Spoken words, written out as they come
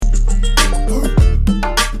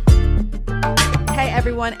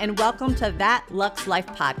everyone, and welcome to That Luxe Life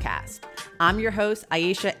podcast. I'm your host,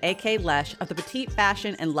 Aisha A.K. Lesh of the petite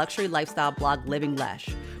fashion and luxury lifestyle blog Living Lesh,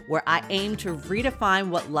 where I aim to redefine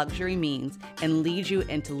what luxury means and lead you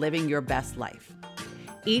into living your best life.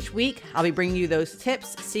 Each week, I'll be bringing you those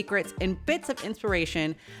tips, secrets, and bits of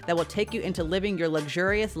inspiration that will take you into living your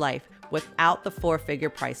luxurious life without the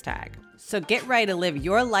four-figure price tag. So get ready to live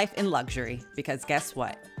your life in luxury, because guess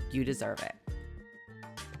what? You deserve it.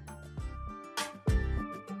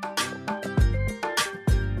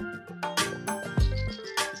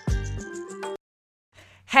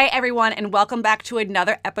 Hey everyone, and welcome back to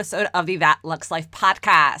another episode of the That Luxe Life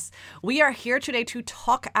podcast. We are here today to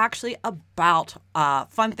talk actually about a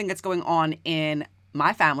fun thing that's going on in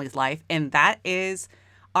my family's life, and that is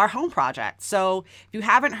our home project. So if you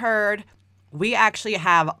haven't heard, we actually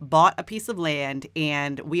have bought a piece of land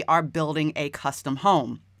and we are building a custom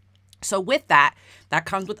home. So with that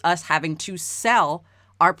comes with us having to sell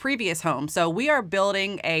our previous home. So we are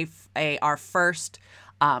building our first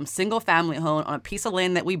single family home on a piece of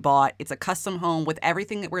land that we bought. It's a custom home with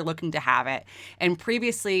everything that we're looking to have it. And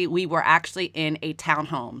previously we were actually in a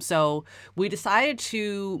townhome. So we decided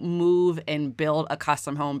to move and build a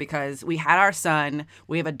custom home because we had our son,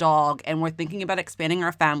 we have a dog, and we're thinking about expanding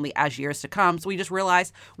our family as years to come. So we just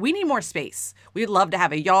realized we need more space. We'd love to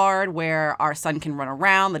have a yard where our son can run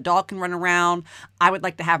around, the dog can run around. I would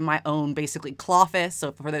like to have my own basically cloffice.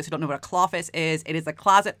 So for those who don't know what a cloffice is, it is a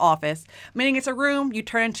closet office, meaning it's a room you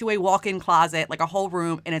turn into a walk-in closet, like a whole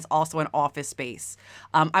room, and it's also an office space.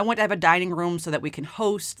 I want to have a dining room so that we can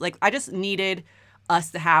host. I just needed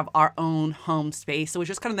us to have our own home space. So it was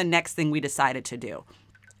just kind of the next thing we decided to do.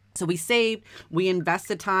 So we saved, we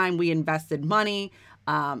invested time, we invested money,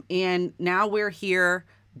 and now we're here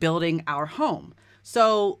building our home.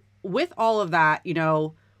 So with all of that,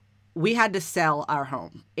 we had to sell our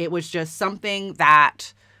home. It was just something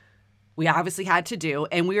that we obviously had to do,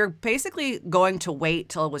 and we were basically going to wait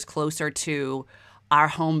till it was closer to our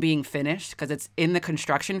home being finished because it's in the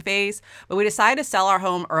construction phase. But we decided to sell our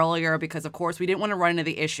home earlier because, of course, we didn't want to run into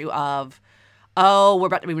the issue of, we're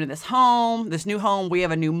about to move into this new home. We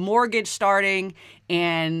have a new mortgage starting,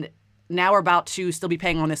 and now we're about to still be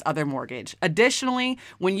paying on this other mortgage. Additionally,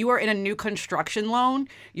 when you are in a new construction loan,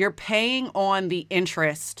 you're paying on the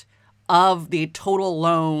interest of the total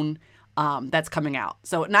loan that's coming out.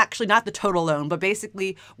 So not the total loan, but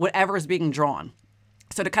basically whatever is being drawn.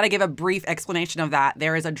 So to kind of give a brief explanation of that,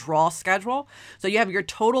 there is a draw schedule. So you have your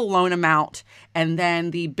total loan amount, and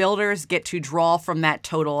then the builders get to draw from that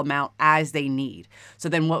total amount as they need. So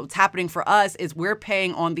then what's happening for us is we're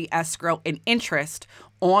paying on the escrow and interest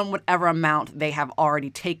on whatever amount they have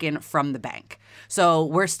already taken from the bank. So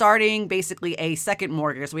we're starting basically a second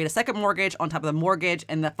mortgage. So we had a second mortgage on top of the mortgage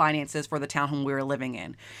and the finances for the townhome we were living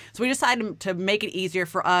in. So we decided to make it easier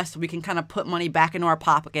for us so we can kind of put money back into our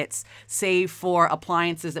pockets, save for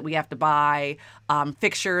appliances that we have to buy,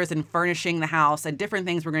 fixtures and furnishing the house, and different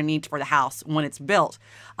things we're going to need for the house when it's built.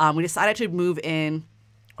 We decided to move in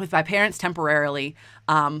with my parents temporarily,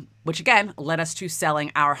 which again led us to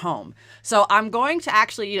selling our home. So I'm going to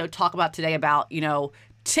actually, talk about today about,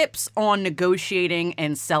 tips on negotiating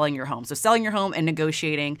and selling your home. So selling your home and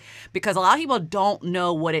negotiating, because a lot of people don't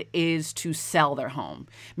know what it is to sell their home.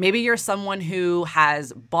 Maybe you're someone who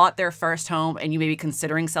has bought their first home and you may be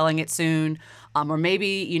considering selling it soon. Or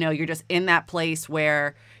maybe, you're just in that place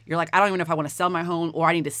where you're like, I don't even know if I want to sell my home, or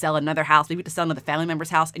I need to sell another house. Maybe to sell another family member's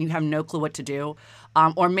house and you have no clue what to do.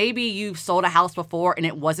 Or maybe you've sold a house before and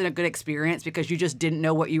it wasn't a good experience because you just didn't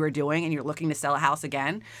know what you were doing and you're looking to sell a house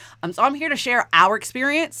again. So I'm here to share our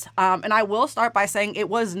experience. And I will start by saying it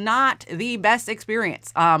was not the best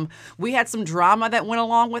experience. We had some drama that went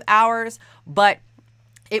along with ours, but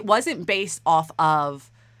it wasn't based off of,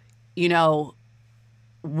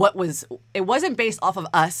 it wasn't based off of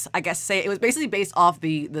us, I guess it was basically based off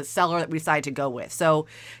the seller that we decided to go with. So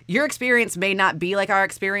your experience may not be like our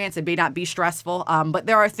experience. It may not be stressful, but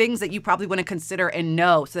there are things that you probably want to consider and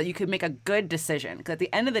know so that you can make a good decision. Because at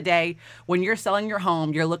the end of the day, when you're selling your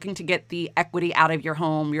home, you're looking to get the equity out of your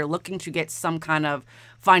home. You're looking to get some kind of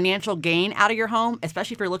financial gain out of your home,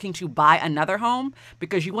 especially if you're looking to buy another home,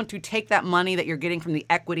 because you want to take that money that you're getting from the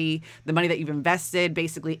equity, the money that you've invested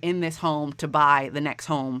basically in this home to buy the next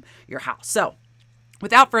home, your house. So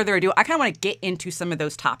without further ado, I kind of want to get into some of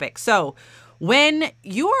those topics. So when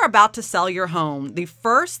you are about to sell your home, the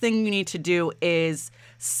first thing you need to do is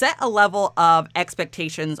set a level of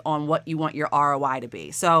expectations on what you want your ROI to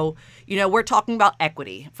be. So, we're talking about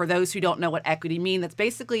equity. For those who don't know what equity means, that's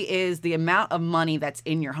basically is the amount of money that's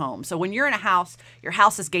in your home. So when you're in a house, your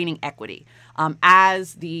house is gaining equity.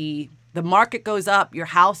 As the market goes up, your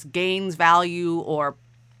house gains value or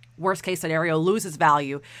worst case scenario, loses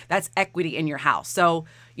value, that's equity in your house. So,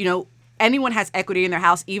 anyone has equity in their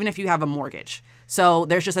house, even if you have a mortgage. So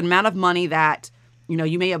there's just an amount of money that,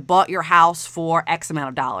 you may have bought your house for X amount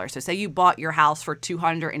of dollars. So say you bought your house for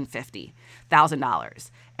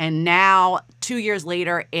 $250,000. And now 2 years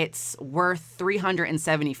later, it's worth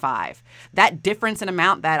 $375,000. That difference in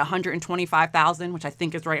amount, that $125,000, which I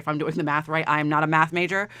think is right if I'm doing the math right, I am not a math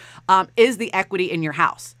major, is the equity in your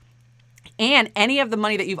house. And any of the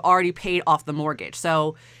money that you've already paid off the mortgage.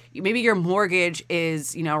 So maybe your mortgage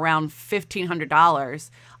is, around $1,500.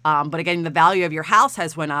 But again, the value of your house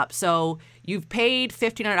has went up. So you've paid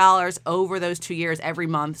 $1,500 over those 2 years every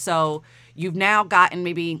month. So you've now gotten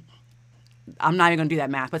maybe, I'm not even going to do that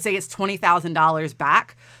math, but say it's $20,000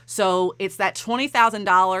 back. So it's that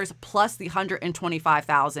 $20,000 plus the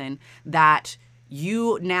 $125,000 that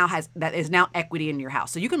that is now equity in your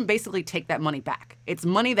house. So you can basically take that money back. It's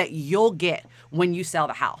money that you'll get when you sell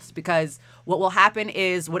the house, because what will happen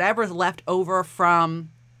is whatever's left over from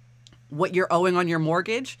what you're owing on your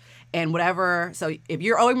mortgage and whatever. So if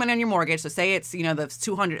you're owing money on your mortgage, so say it's, the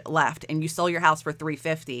 $200 left and you sell your house for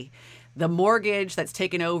 $350, the mortgage that's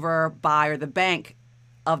taken over by, or the bank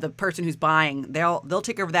of the person who's buying, they'll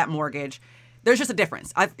take over that mortgage. There's just a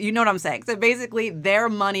difference. You know what I'm saying? So basically their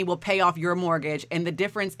money will pay off your mortgage, and the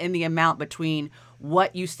difference in the amount between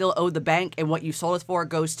what you still owe the bank and what you sold it for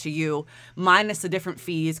goes to you, minus the different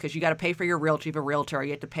fees, because you got to pay for your realtor, if you're a realtor.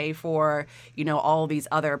 You have to pay for, all these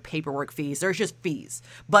other paperwork fees. There's just fees.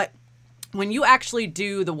 But when you actually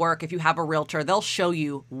do the work, if you have a realtor, they'll show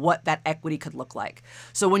you what that equity could look like.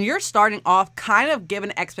 So when you're starting off, kind of give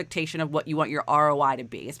an expectation of what you want your ROI to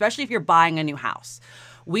be, especially if you're buying a new house.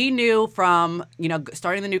 We knew from,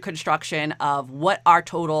 starting the new construction of what our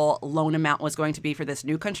total loan amount was going to be for this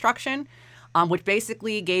new construction, which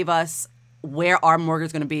basically gave us where our mortgage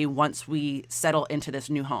is going to be once we settle into this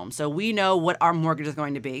new home. So we know what our mortgage is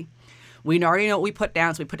going to be. We already know what we put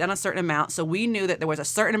down, so we put down a certain amount. So we knew that there was a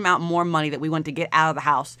certain amount more money that we wanted to get out of the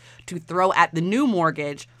house to throw at the new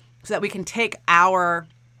mortgage so that we can take our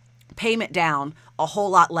payment down a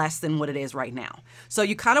whole lot less than what it is right now. So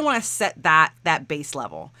you kind of want to set that base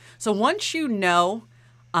level. So once you know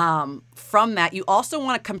from that, you also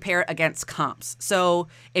want to compare it against comps. So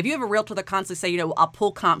if you have a realtor that constantly say, I'll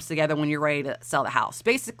pull comps together when you're ready to sell the house.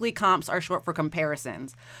 Basically, comps are short for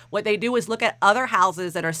comparisons. What they do is look at other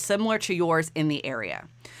houses that are similar to yours in the area.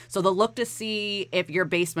 So they'll look to see if your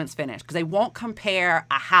basement's finished, because they won't compare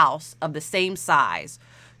a house of the same size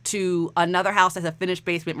to another house that's a finished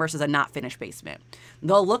basement versus a not finished basement.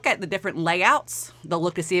 They'll look at the different layouts. They'll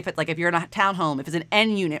look to see if it's like, if you're in a townhome, if it's an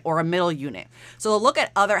end unit or a middle unit. So they'll look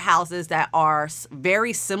at other houses that are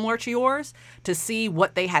very similar to yours to see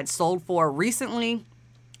what they had sold for recently.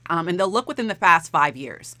 And they'll look within the past 5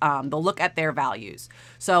 years. They'll look at their values.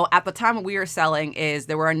 So at the time when we were selling,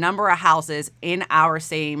 there were a number of houses in our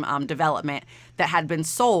same development that had been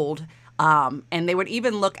sold. And they would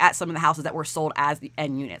even look at some of the houses that were sold as the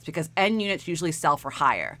end units, because end units usually sell for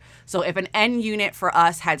higher. So if an end unit for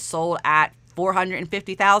us had sold at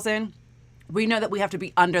 $450,000, we know that we have to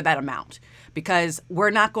be under that amount, because we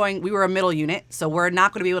were a middle unit, so we're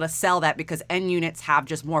not going to be able to sell that because end units have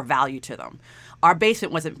just more value to them. Our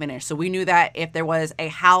basement wasn't finished, so we knew that if there was a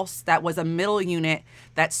house that was a middle unit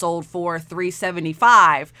that sold for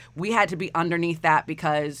 $375,000, we had to be underneath that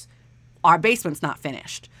because our basement's not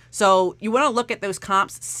finished. So you want to look at those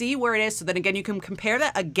comps, see where it is, so that again, you can compare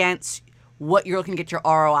that against what you're looking to get your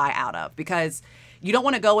ROI out of, because you don't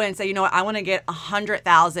want to go in and say, I want to get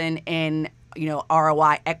 $100,000 in,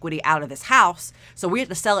 ROI equity out of this house. So we have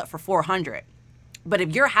to sell it for $400,000. But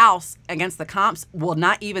if your house against the comps will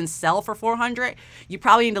not even sell for $400,000, you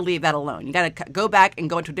probably need to leave that alone. You got to go back and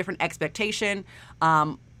go into a different expectation,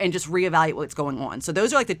 and just reevaluate what's going on. So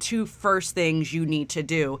those are like the two first things you need to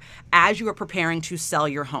do as you are preparing to sell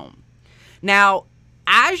your home. Now,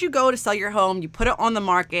 as you go to sell your home, you put it on the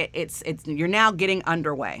market, you're now getting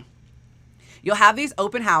underway. You'll have these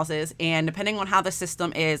open houses, and depending on how the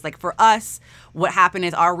system is, like for us, what happened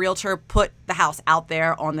is our realtor put the house out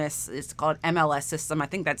there on this, it's called MLS system. I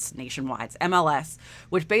think that's nationwide. It's MLS,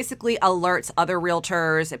 which basically alerts other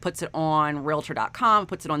realtors. It puts it on realtor.com,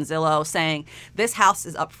 puts it on Zillow, saying this house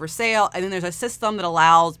is up for sale. And then there's a system that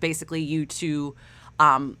allows basically you to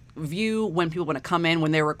view when people want to come in,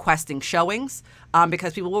 when they're requesting showings,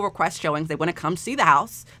 because people will request showings. They want to come see the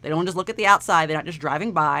house. They don't just look at the outside. They're not just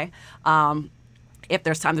driving by. If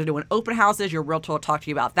there's times they're doing open houses, your realtor will talk to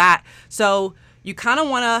you about that. So you kind of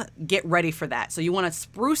want to get ready for that. So you want to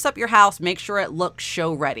spruce up your house, make sure it looks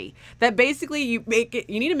show ready. That basically you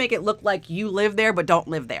need to make it look like you live there but don't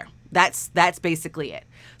live there. That's basically it.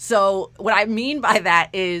 So what I mean by that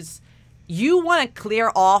is you want to clear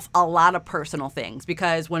off a lot of personal things,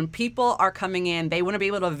 because when people are coming in, they want to be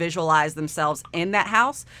able to visualize themselves in that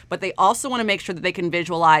house, but they also want to make sure that they can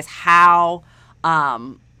visualize how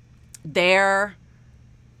their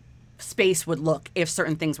space would look if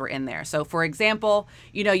certain things were in there. So for example,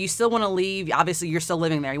 you still want to leave, obviously you're still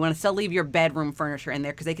living there, you want to still leave your bedroom furniture in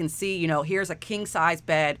there, because they can see, here's a king size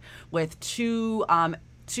bed with two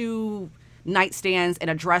nightstands and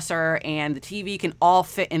a dresser, and the TV can all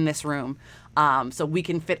fit in this room. So we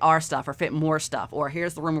can fit our stuff or fit more stuff, or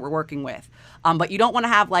here's the room we're working with. But you don't want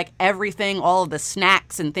to have like everything, all of the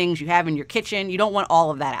snacks and things you have in your kitchen. You don't want all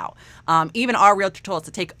of that out. Even our realtor told us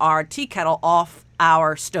to take our tea kettle off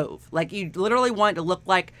our stove. Like, you literally want it to look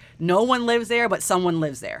like no one lives there, but someone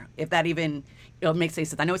lives there. If that even makes any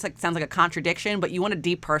sense. I know it's sounds like a contradiction, but you want to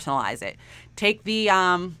depersonalize it. Take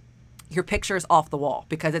the your pictures off the wall,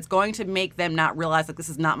 because it's going to make them not realize like, this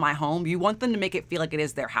is not my home. You want them to make it feel like it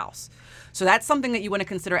is their house. So that's something that you want to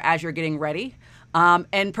consider as you're getting ready.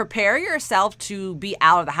 And prepare yourself to be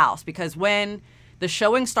out of the house, because when the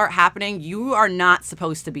showings start happening, you are not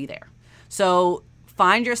supposed to be there. So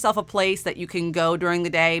find yourself a place that you can go during the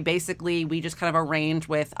day. Basically, we just kind of arrange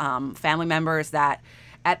with family members that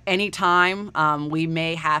at any time we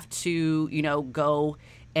may have to, go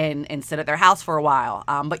and sit at their house for a while.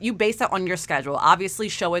 But you base that on your schedule. Obviously,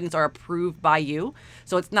 showings are approved by you.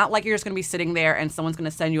 So it's not like you're just going to be sitting there and someone's going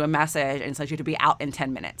to send you a message and says you have to be out in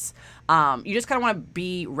 10 minutes. You just kind of want to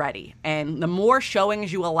be ready. And the more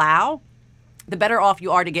showings you allow, the better off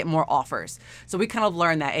you are to get more offers. So we kind of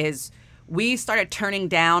learned that is we started turning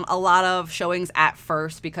down a lot of showings at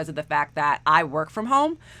first because of the fact that I work from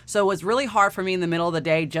home. So it was really hard for me in the middle of the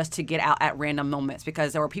day just to get out at random moments,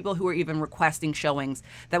 because there were people who were even requesting showings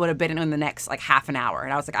that would have been in the next like half an hour.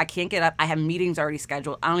 And I was like, I can't get up. I have meetings already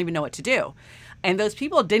scheduled. I don't even know what to do. And those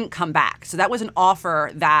people didn't come back. So that was an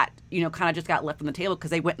offer that, kind of just got left on the table,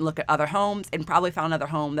 because they went and looked at other homes and probably found another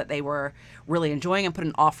home that they were really enjoying and put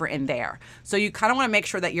an offer in there. So you kind of want to make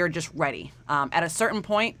sure that you're just ready. At a certain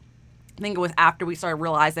point, I think it was after we started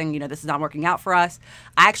realizing, this is not working out for us,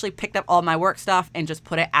 I actually picked up all my work stuff and just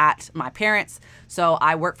put it at my parents'. So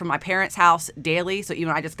I worked from my parents' house daily. So even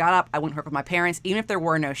when I just got up, I went to work with my parents, even if there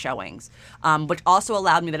were no showings, which also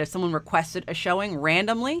allowed me that if someone requested a showing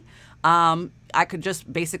randomly, I could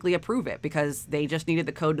just basically approve it, because they just needed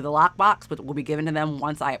the code to the lockbox, which will be given to them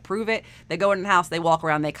once I approve it. They go in the house, they walk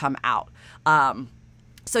around, they come out.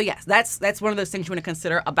 So yes, that's one of those things you want to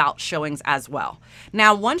consider about showings as well.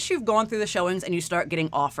 Now, once you've gone through the showings and you start getting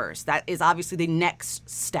offers, that is obviously the next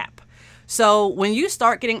step. So when you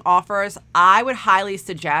start getting offers, I would highly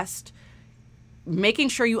suggest making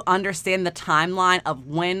sure you understand the timeline of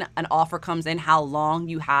when an offer comes in, how long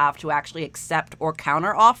you have to actually accept or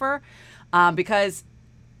counter offer, because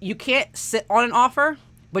you can't sit on an offer,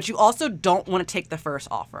 but you also don't want to take the first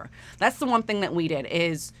offer. That's the one thing that we did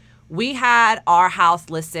is we had our house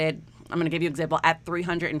listed, I'm going to give you an example, at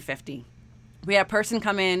 $350,000. We had a person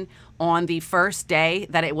come in on the first day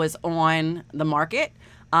that it was on the market,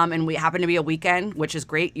 and we happened to be a weekend, which is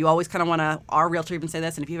great. You always kind of want to, our realtor even say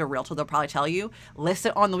this, and if you have a realtor, they'll probably tell you, list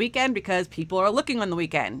it on the weekend, because people are looking on the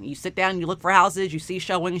weekend. You sit down, you look for houses, you see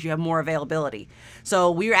showings, you have more availability.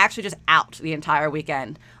 So we were actually just out the entire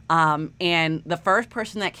weekend. And the first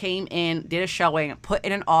person that came in, did a showing, put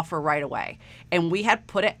in an offer right away. And we had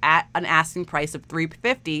put it at an asking price of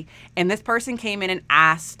 $350,000. And this person came in and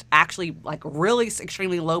asked, actually like really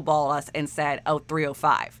extremely lowball us and said,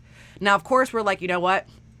 $305,000. Now, of course, we're like, you know what?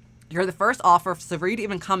 You're the first offer, so for you to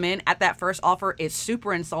even come in at that first offer is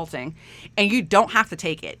super insulting, and you don't have to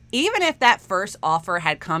take it. Even if that first offer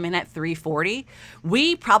had come in at $340,000,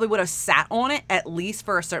 we probably would have sat on it at least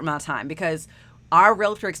for a certain amount of time, because our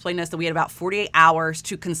realtor explained to us that we had about 48 hours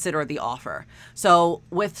to consider the offer. So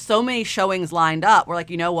with so many showings lined up, we're like,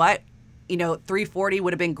 you know what? $340,000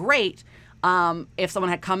 would have been great if someone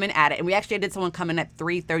had come in at it. And we actually did someone come in at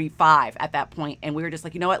 $335,000 at that point. And we were just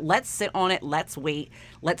like, you know what? Let's sit on it. Let's wait.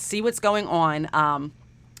 Let's see what's going on.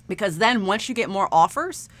 Because then once you get more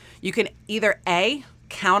offers, you can either A,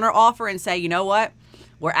 counter offer and say, you know what?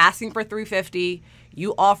 We're asking for $350,000.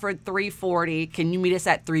 You offered $340,000. Can you meet us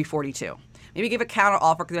at $342,000? Maybe give a counter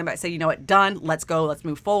offer, because they might say, you know what, done, let's go, let's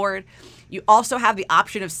move forward. You also have the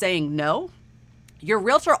option of saying no. Your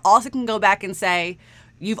realtor also can go back and say,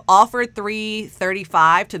 you've offered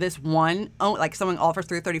 335 to this one, like someone offers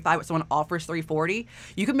 335, but someone offers 340,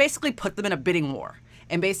 you can basically put them in a bidding war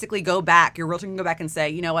and basically go back. Your realtor can go back and say,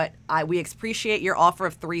 you know what, we appreciate your offer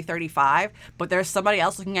of 335, but there's somebody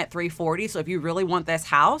else looking at 340. So if you really want this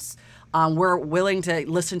house, we're willing to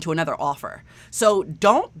listen to another offer. So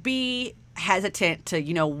don't be hesitant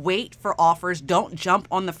to, wait for offers. Don't jump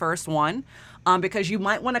on the first one. Because you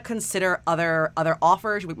might want to consider other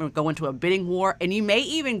offers. You might go into a bidding war, and you may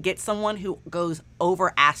even get someone who goes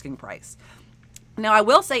over asking price. Now, I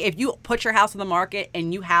will say, if you put your house on the market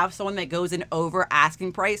and you have someone that goes in over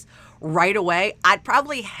asking price right away, I'd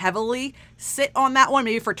probably heavily sit on that one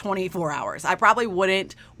maybe for 24 hours. I probably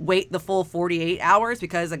wouldn't wait the full 48 hours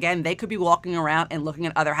because, again, they could be walking around and looking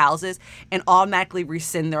at other houses and automatically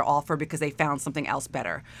rescind their offer because they found something else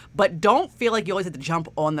better. But don't feel like you always have to jump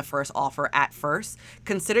on the first offer at first.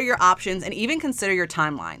 Consider your options and even consider your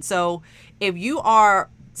timeline. So if you are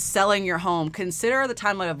selling your home, consider the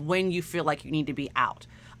timeline of when you feel like you need to be out.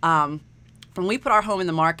 When we put our home in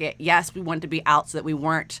the market, yes, we wanted to be out so that we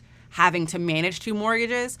weren't having to manage 2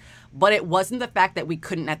 mortgages, but it wasn't the fact that we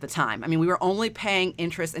couldn't at the time. I mean, we were only paying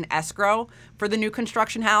interest and escrow for the new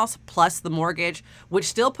construction house plus the mortgage, which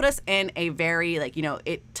still put us in a very,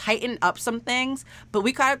 it tightened up some things, but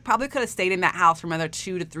we probably could have stayed in that house for another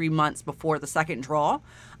 2 to 3 months before the second draw.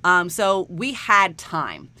 So we had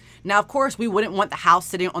time. Now, of course, we wouldn't want the house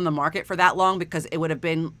sitting on the market for that long because it would have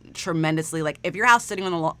been tremendously, if your house sitting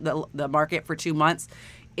on the market for 2 months,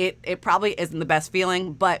 it probably isn't the best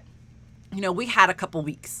feeling, but we had a couple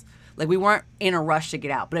weeks. We weren't in a rush to get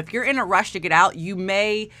out. But if you're in a rush to get out, you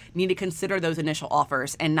may need to consider those initial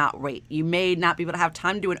offers and not wait. You may not be able to have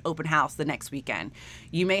time to do an open house the next weekend.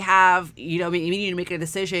 You may have, you need to make a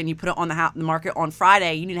decision. You put it on the market on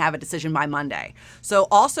Friday. You need to have a decision by Monday. So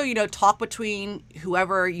also, talk between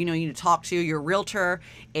whoever, you need to talk to, your realtor.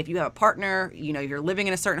 If you have a partner, you're living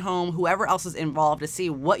in a certain home, whoever else is involved, to see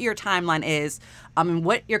what your timeline is and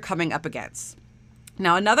what you're coming up against.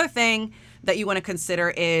 Now, another thing that you want to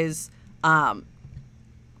consider is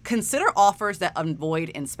consider offers that avoid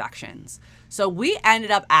inspections. So we ended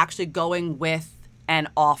up actually going with an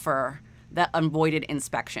offer that avoided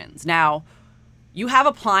inspections. Now, you have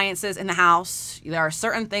appliances in the house. There are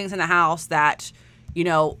certain things in the house that,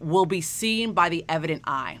 will be seen by the evident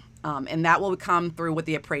eye. And that will come through with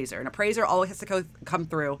the appraiser. An appraiser always has to come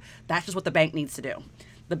through. That's just what the bank needs to do.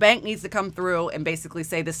 The bank needs to come through and basically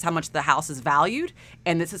say this is how much the house is valued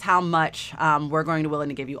and this is how much we're going to willing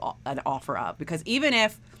to give you an offer of. Because even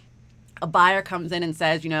if a buyer comes in and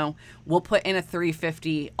says, we'll put in a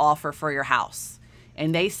 350 offer for your house,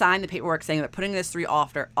 and they sign the paperwork saying they're putting this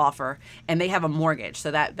offer and they have a mortgage,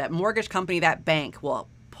 so that mortgage company, that bank, will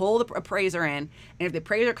pull the appraiser in, and if the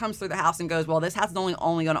appraiser comes through the house and goes, well, this house is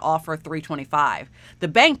only going to offer 325, the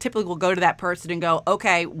bank typically will go to that person and go,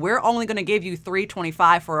 okay, we're only going to give you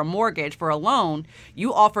 325 for a mortgage, for a loan.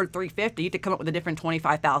 You offered 350 to come up with a different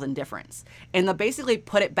 25,000 difference, and they'll basically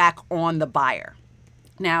put it back on the buyer.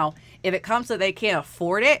 Now, if it comes so they can't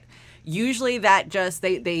afford it, usually that just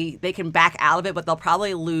they can back out of it, but they'll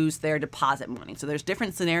probably lose their deposit money. So there's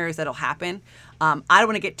different scenarios that'll happen. I don't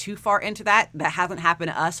want to get too far into that. That hasn't happened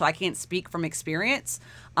to us, so I can't speak from experience.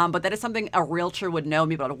 But that is something a realtor would know and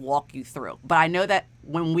be able to walk you through. But I know that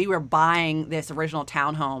when we were buying this original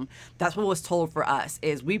townhome, that's what was told for us,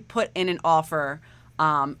 is we put in an offer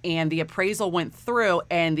and the appraisal went through,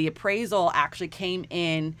 and the appraisal actually came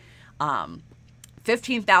in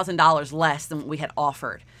 $15,000 less than what we had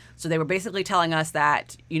offered. So they were basically telling us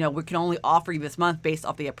that, we can only offer you this month based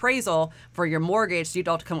off the appraisal for your mortgage, so you'd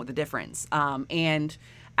have to come up with the difference. And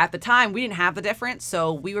at the time, we didn't have the difference,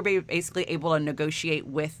 so we were basically able to negotiate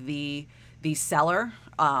with the seller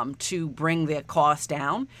to bring the cost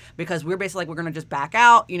down, because we're basically we're going to just back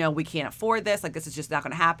out. We can't afford this. This is just not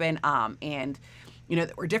going to happen. And, there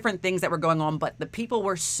were different things that were going on, but the people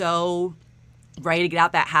were so ready to get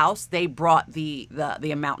out that house, they brought the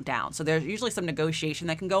amount down. So there's usually some negotiation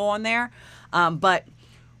that can go on there. But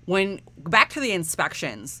when back to the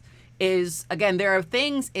inspections is, again, there are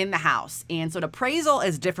things in the house. And so an appraisal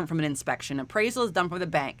is different from an inspection. Appraisal is done from the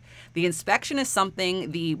bank. The inspection is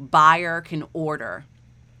something the buyer can order.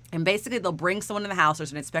 And basically, they'll bring someone in the house.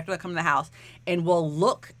 There's an inspector that comes in the house and will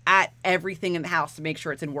look at everything in the house to make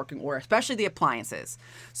sure it's in working order, especially the appliances.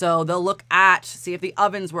 So they'll look at, see if the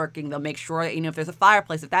oven's working. They'll make sure that, if there's a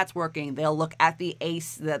fireplace, if that's working. They'll look at the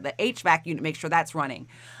the HVAC unit, make sure that's running.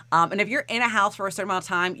 And if you're in a house for a certain amount of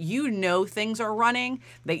time, things are running,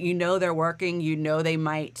 that they're working, they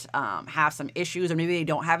might have some issues, or maybe they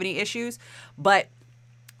don't have any issues. But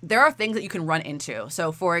there are things that you can run into.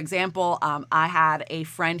 So, for example, I had a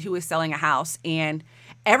friend who was selling a house, and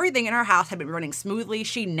Everything in her house had been running smoothly.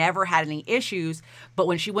 She never had any issues. But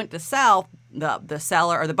when she went to sell, the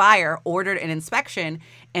seller or the buyer ordered an inspection,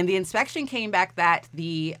 and the inspection came back that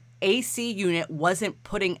the AC unit wasn't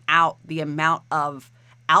putting out the amount of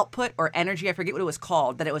output or energy, I forget what it was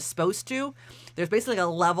called, that it was supposed to. There's basically a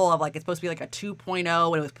level of like, it's supposed to be like a 2.0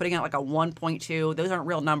 and it was putting out like a 1.2. Those aren't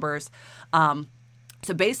real numbers. So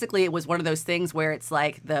basically it was one of those things where it's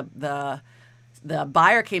like the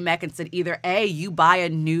buyer came back and said either A, you buy a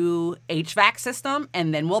new HVAC system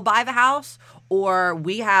and then we'll buy the house, or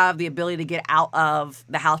we have the ability to get out of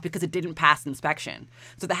the house because it didn't pass inspection.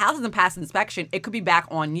 So the house doesn't pass inspection, it could be back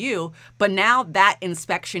on you, but now that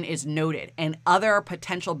inspection is noted and other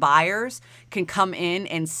potential buyers can come in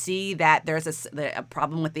and see that there's a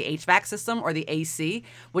problem with the HVAC system or the AC,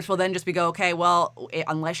 which will then just be okay, well,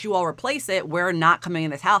 unless you all replace it, we're not coming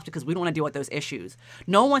in this house because we don't want to deal with those issues.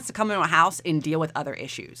 No one wants to come into a house and deal with other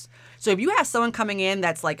issues. So if you have someone coming in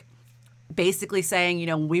that's like basically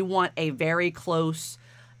saying, we want a very close,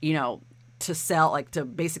 to sell, like to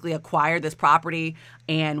basically acquire this property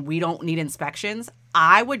and we don't need inspections,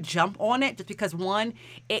 I would jump on it just because, one,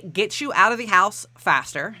 it gets you out of the house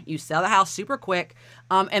faster. You sell the house super quick.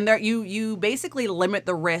 And there you basically limit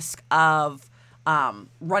the risk of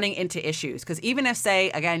running into issues. Because even if, say,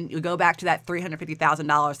 again, you go back to that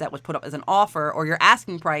 $350,000 that was put up as an offer or your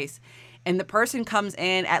asking price, and the person comes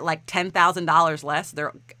in at like $10,000 less,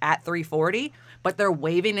 they're at $340,000, but they're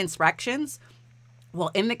waiving inspections.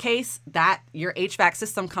 Well, in the case that your HVAC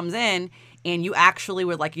system comes in and you actually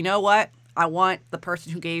were like, you know what, I want the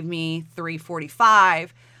person who gave me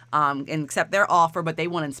 $345,000 and accept their offer, but they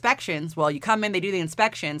want inspections. Well, you come in, they do the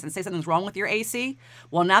inspections and say something's wrong with your AC.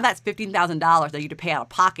 Well, now that's $15,000 that you have to pay out of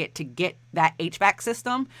pocket to get that HVAC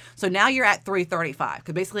system. So now you're at $335,000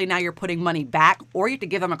 because basically now you're putting money back, or you have to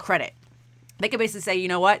give them a credit. They could basically say, you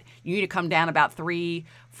know what, you need to come down about $345,000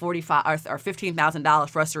 or $15,000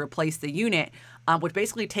 for us to replace the unit, which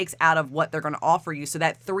basically takes out of what they're going to offer you. So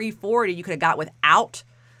that $340,000 you could have got without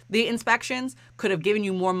the inspections could have given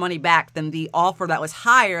you more money back than the offer that was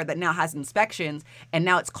higher that now has inspections, and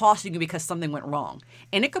now it's costing you because something went wrong.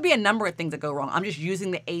 And it could be a number of things that go wrong. I'm just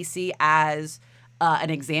using the AC as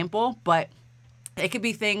an example, but it could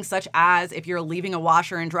be things such as if you're leaving a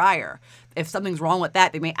washer and dryer. If something's wrong with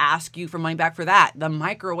that, they may ask you for money back for that. The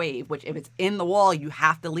microwave, which if it's in the wall, you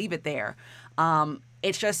have to leave it there.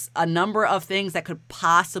 It's just a number of things that could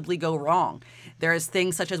possibly go wrong. There's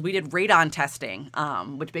things such as we did radon testing,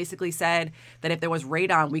 which basically said that if there was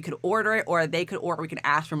radon, we could order it, or they could order, we could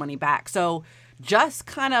ask for money back. So just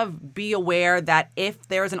kind of be aware that if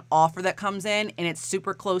there's an offer that comes in and it's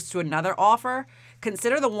super close to another offer,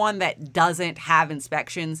 consider the one that doesn't have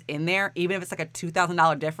inspections in there, even if it's like a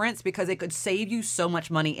 $2,000 difference, because it could save you so much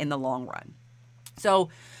money in the long run. So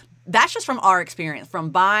that's just from our experience, from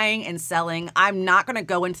buying and selling. I'm not going to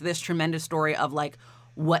go into this tremendous story of like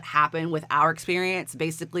what happened with our experience.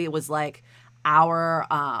 Basically, it was like our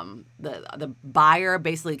the buyer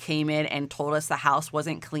basically came in and told us the house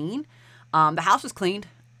wasn't clean. The house was cleaned.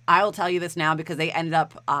 I will tell you this now because they ended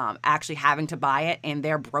up actually having to buy it, and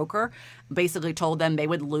their broker basically told them they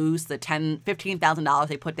would lose the $15,000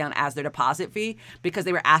 they put down as their deposit fee because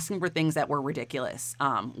they were asking for things that were ridiculous.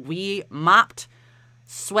 We mopped,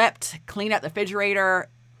 swept, cleaned out the refrigerator.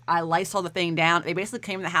 I Lysol the thing down. They basically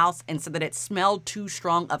came in the house and said that it smelled too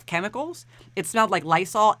strong of chemicals. It smelled like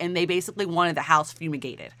Lysol, and they basically wanted the house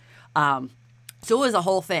fumigated. So it was a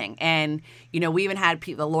whole thing. And, we even had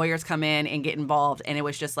the lawyers come in and get involved, and it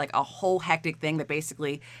was just like a whole hectic thing that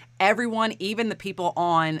basically everyone, even the people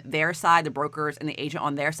on their side, the brokers and the agent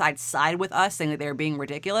on their side, sided with us saying that they were being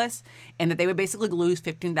ridiculous and that they would basically lose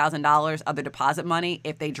 $15,000 of their deposit money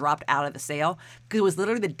if they dropped out of the sale, because it was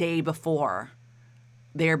literally the day before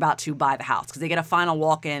they're about to buy the house, because they get a final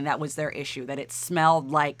walk-in. That was their issue, that it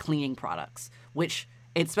smelled like cleaning products, which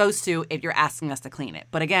it's supposed to if you're asking us to clean it.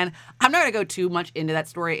 But again, I'm not going to go too much into that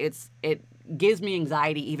story. It gives me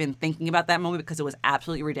anxiety even thinking about that moment because it was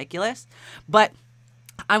absolutely ridiculous. But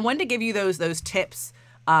I wanted to give you those tips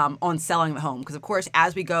on selling the home, because of course,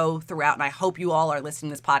 as we go throughout, and I hope you all are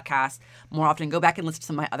listening to this podcast more often, go back and listen to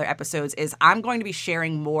some of my other episodes, is I'm going to be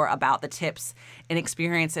sharing more about the tips and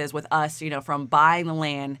experiences with us, from buying the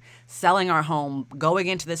land, selling our home, going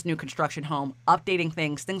into this new construction home, updating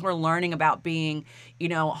things we're learning about being,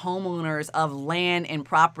 homeowners of land and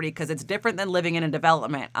property, because it's different than living in a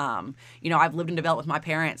development. I've lived in development with my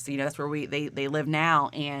parents, that's where they live now,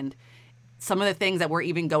 and some of the things that we're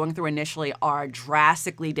even going through initially are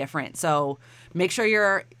drastically different. So make sure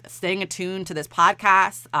you're staying attuned to this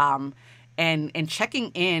podcast and checking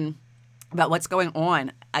in about what's going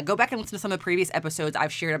on. Go back and listen to some of the previous episodes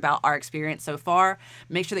I've shared about our experience so far.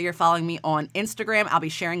 Make sure that you're following me on Instagram. I'll be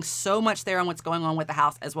sharing so much there on what's going on with the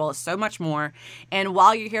house, as well as so much more. And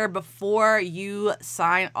while you're here, before you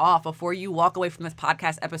sign off, before you walk away from this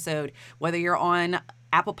podcast episode, whether you're on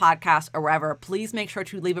Apple Podcasts or wherever, please make sure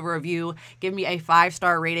to leave a review. Give me a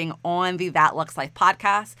 5-star rating on the That Lux Life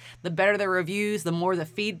podcast. The better the reviews, the more the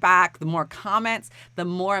feedback, the more comments, the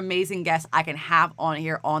more amazing guests I can have on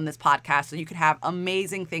here on this podcast. So you could have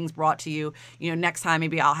amazing things brought to you. Next time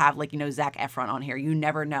maybe I'll have Zac Efron on here. You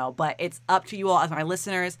never know. But it's up to you all as my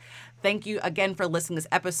listeners. Thank you again for listening to this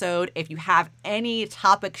episode. If you have any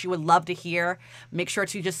topics you would love to hear, make sure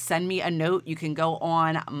to just send me a note. You can go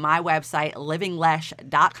on my website,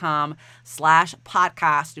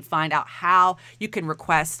 livinglesh.com/podcast, to find out how you can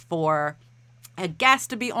request for a guest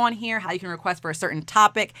to be on here, how you can request for a certain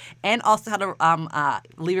topic, and also how to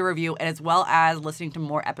leave a review, and as well as listening to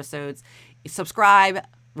more episodes. Subscribe,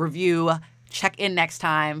 review, check in next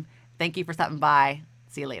time. Thank you for stopping by.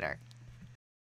 See you later.